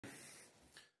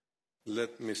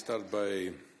Let me start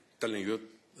by telling you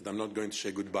that I'm not going to say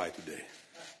goodbye today.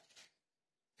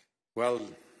 Well,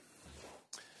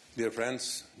 dear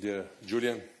friends, dear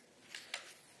Julian,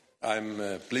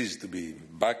 I'm pleased to be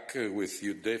back with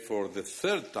you today for the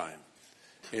third time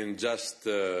in just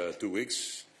 2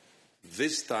 weeks,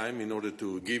 this time in order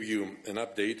to give you an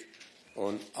update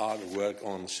on our work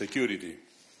on security.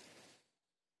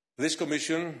 This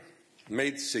Commission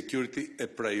made security a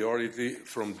priority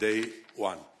from day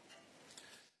one.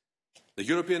 The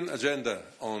European Agenda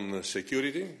on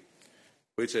Security,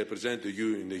 which I present to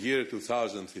you in the year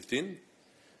 2015,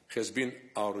 has been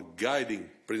our guiding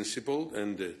principle,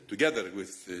 and together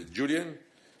with Julian,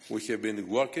 we have been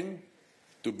working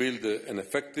to build an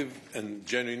effective and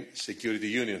genuine security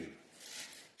union.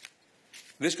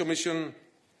 This Commission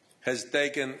has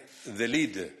taken the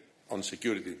lead on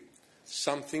security,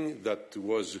 something that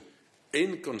was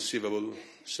inconceivable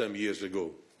some years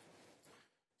ago.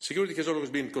 Security has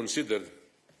always been considered,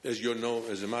 as you know,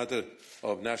 as a matter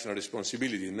of national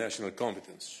responsibility and national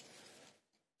competence.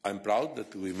 I'm proud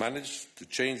that we managed to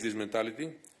change this mentality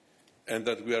and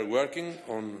that we are working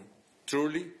on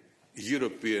truly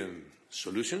European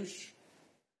solutions.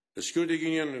 The security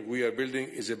union we are building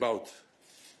is about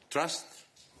trust,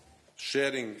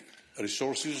 sharing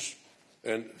resources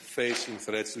and facing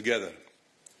threats together.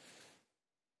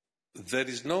 There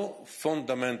is no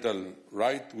fundamental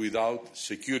right without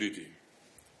security.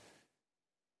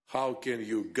 How can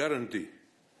you guarantee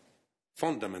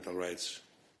fundamental rights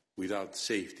without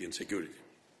safety and security?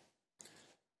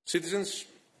 Citizens,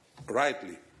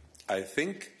 rightly, I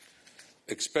think,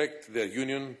 expect their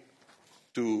union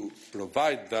to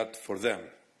provide that for them.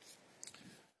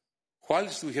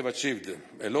 Whilst we have achieved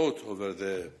a lot over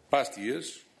the past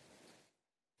years,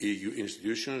 EU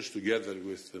institutions together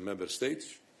with the Member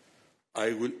States,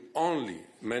 I will only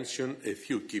mention a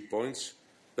few key points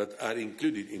that are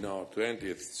included in our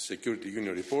 20th Security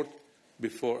Union report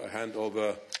before I hand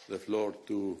over the floor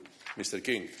to Mr.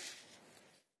 King.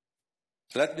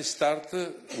 Let me start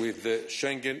with the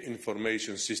Schengen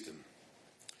Information System.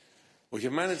 We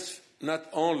have managed not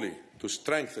only to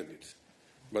strengthen it,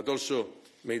 but also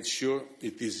made sure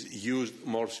it is used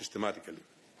more systematically.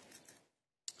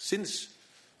 Since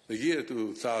the year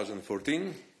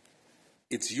 2014,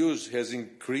 its use has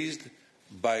increased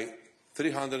by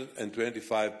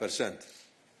 325%.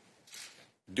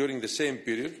 During the same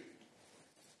period,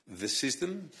 the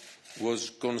system was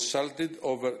consulted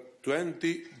over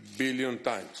 20 billion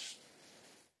times.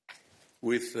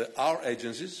 With our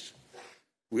agencies,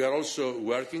 we are also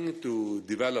working to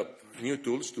develop new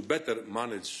tools to better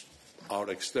manage our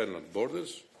external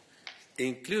borders,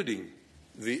 including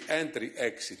the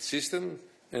entry-exit system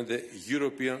and the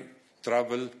European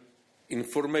Travel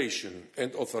Information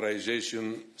and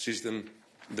Authorization System,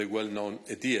 the well-known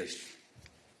ETIAS.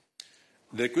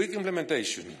 The quick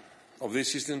implementation of these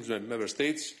systems by Member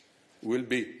States will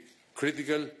be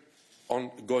critical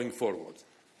going forward.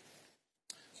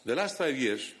 The last 5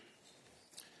 years,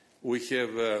 we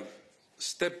have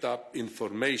stepped up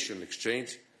information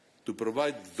exchange to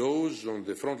provide those on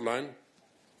the front line,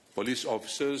 police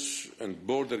officers and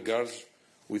border guards,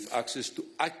 with access to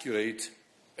accurate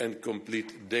and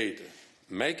complete data,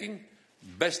 making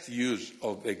best use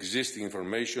of existing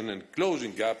information and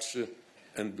closing gaps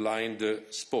and blind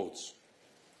spots.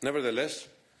 Nevertheless,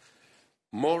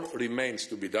 more remains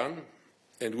to be done,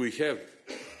 and we have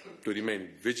to remain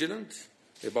vigilant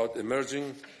about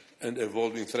emerging and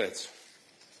evolving threats.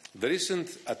 The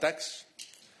recent attacks,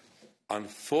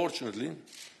 unfortunately,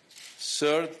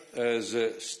 served as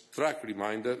a stark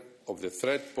reminder of the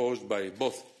threat posed by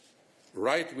both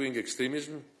right-wing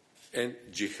extremism and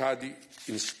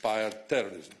jihadi-inspired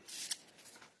terrorism.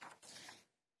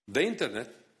 The Internet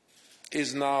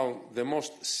is now the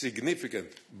most significant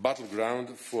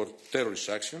battleground for terrorist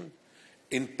action,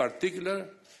 in particular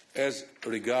as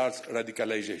regards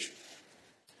radicalisation.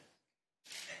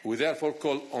 We therefore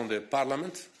call on the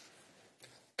Parliament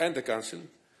and the Council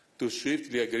to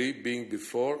swiftly agree, being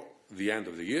before the end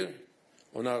of the year,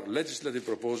 on our legislative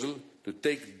proposal to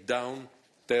take down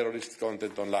terrorist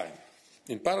content online.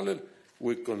 In parallel,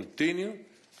 we continue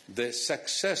the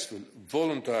successful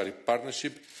voluntary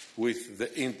partnership with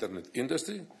the Internet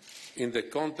industry in the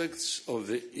context of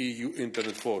the EU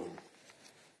Internet Forum.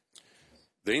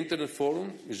 The Internet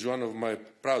Forum is one of my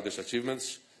proudest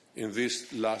achievements in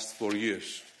these last 4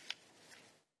 years.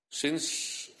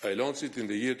 Since I launched it in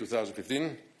the year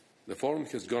 2015, the Forum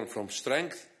has gone from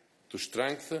strength to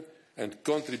strength and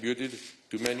contributed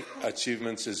to many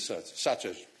achievements such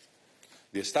as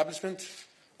the establishment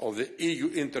of the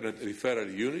EU Internet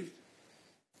Referral Unit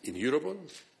in Europol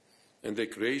and the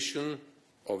creation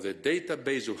of the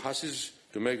database of hashes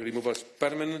to make removals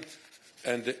permanent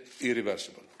and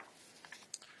irreversible.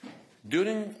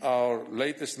 During our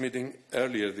latest meeting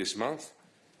earlier this month,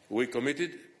 we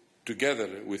committed, together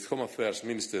with Home Affairs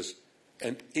Ministers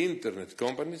and Internet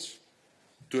companies,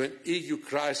 to an EU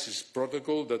crisis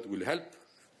protocol that will help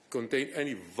contain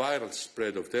any viral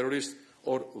spread of terrorist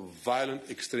or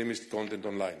violent extremist content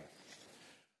online.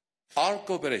 Our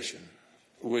cooperation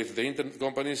with the Internet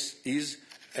companies is,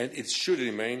 and it should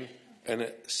remain, an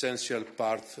essential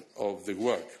part of the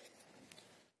work.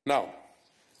 Now,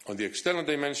 on the external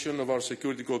dimension of our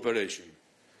security cooperation,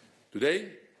 today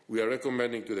we are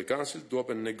recommending to the Council to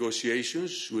open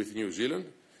negotiations with New Zealand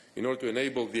in order to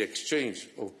enable the exchange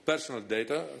of personal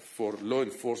data for law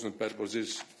enforcement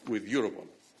purposes with Europol.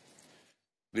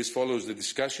 This follows the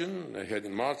discussion I had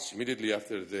in March, immediately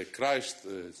after the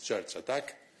Christchurch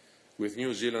attack, with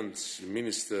New Zealand's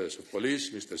Ministers of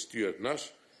Police, Mr. Stuart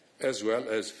Nash, as well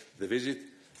as the visit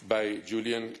by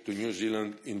Julian to New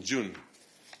Zealand in June.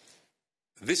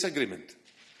 This agreement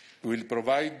will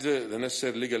provide the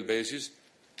necessary legal basis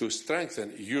to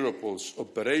strengthen Europol's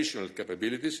operational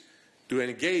capabilities to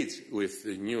engage with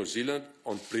New Zealand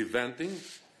on preventing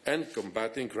and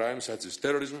combating crimes such as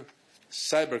terrorism,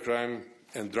 cybercrime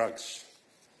and drugs.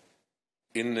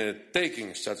 In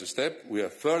taking such a step, we are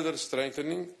further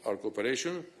strengthening our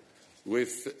cooperation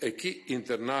with a key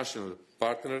international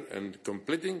partner and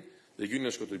completing the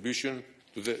Union's contribution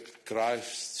to the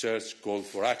Christchurch call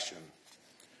for action.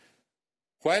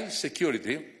 While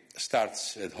security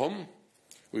starts at home,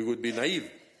 we would be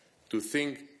naive to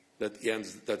think that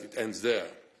it ends there,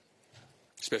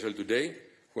 especially today,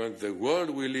 when the world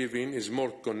we live in is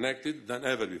more connected than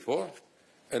ever before,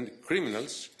 and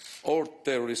criminals or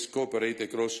terrorists cooperate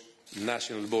across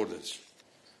national borders.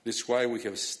 This is why we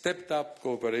have stepped up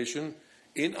cooperation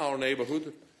in our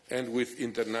neighbourhood and with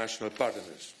international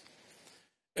partners.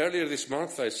 Earlier this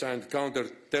month, I signed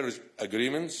counter-terrorism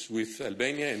agreements with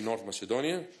Albania and North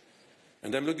Macedonia,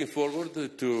 and I'm looking forward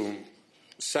to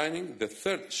signing the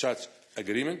third such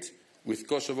agreement with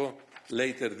Kosovo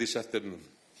later this afternoon.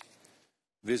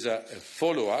 These are a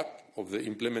follow-up of the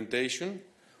implementation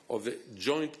of the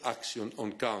joint action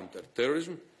on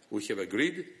counter-terrorism we have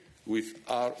agreed with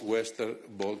our Western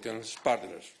Balkans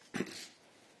partners.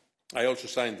 I also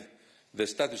signed the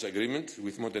status agreement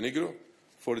with Montenegro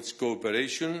for its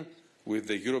cooperation with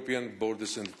the European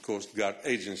Borders and Coast Guard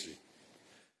Agency.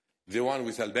 The one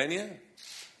with Albania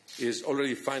is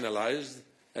already finalised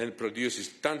and produces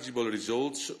tangible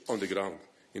results on the ground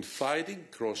in fighting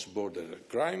cross-border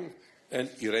crime and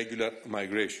irregular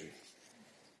migration.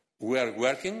 We are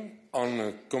working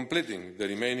on completing the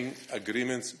remaining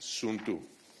agreements soon too.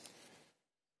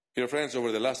 Dear friends,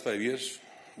 over the last 5 years,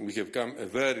 we have come a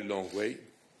very long way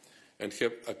and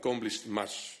have accomplished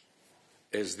much,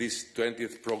 as this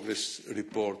 20th Progress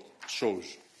Report shows.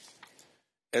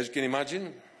 As you can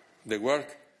imagine, the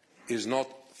work is not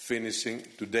finishing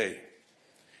today.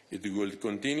 It will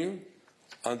continue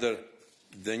under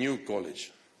the new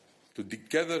college.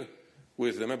 Together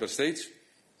with the Member States,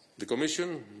 the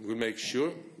Commission will make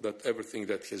sure that everything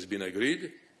that has been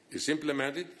agreed is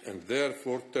implemented and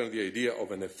therefore turn the idea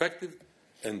of an effective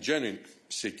and genuine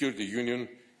security union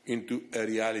into a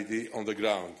reality on the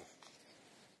ground.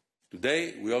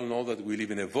 Today, we all know that we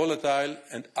live in a volatile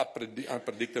and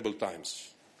unpredictable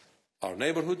times. Our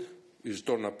neighbourhood is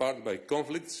torn apart by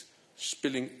conflicts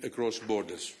spilling across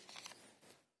borders.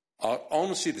 Our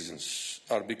own citizens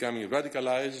are becoming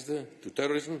radicalised to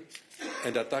terrorism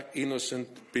and attack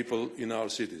innocent people in our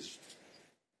cities.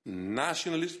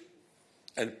 Nationalism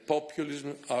and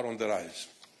populism are on the rise.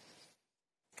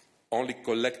 Only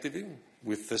collectively,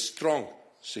 with a strong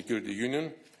security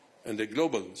union and a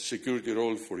global security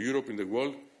role for Europe in the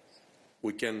world,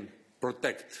 we can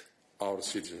protect our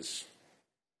citizens.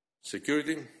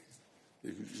 Security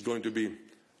is going to be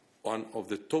one of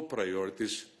the top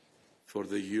priorities for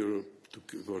the years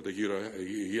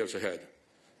ahead.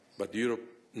 But Europe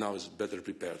now is better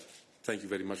prepared. Thank you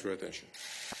very much for your attention.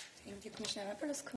 Thank you, Commissioner Avramopoulos.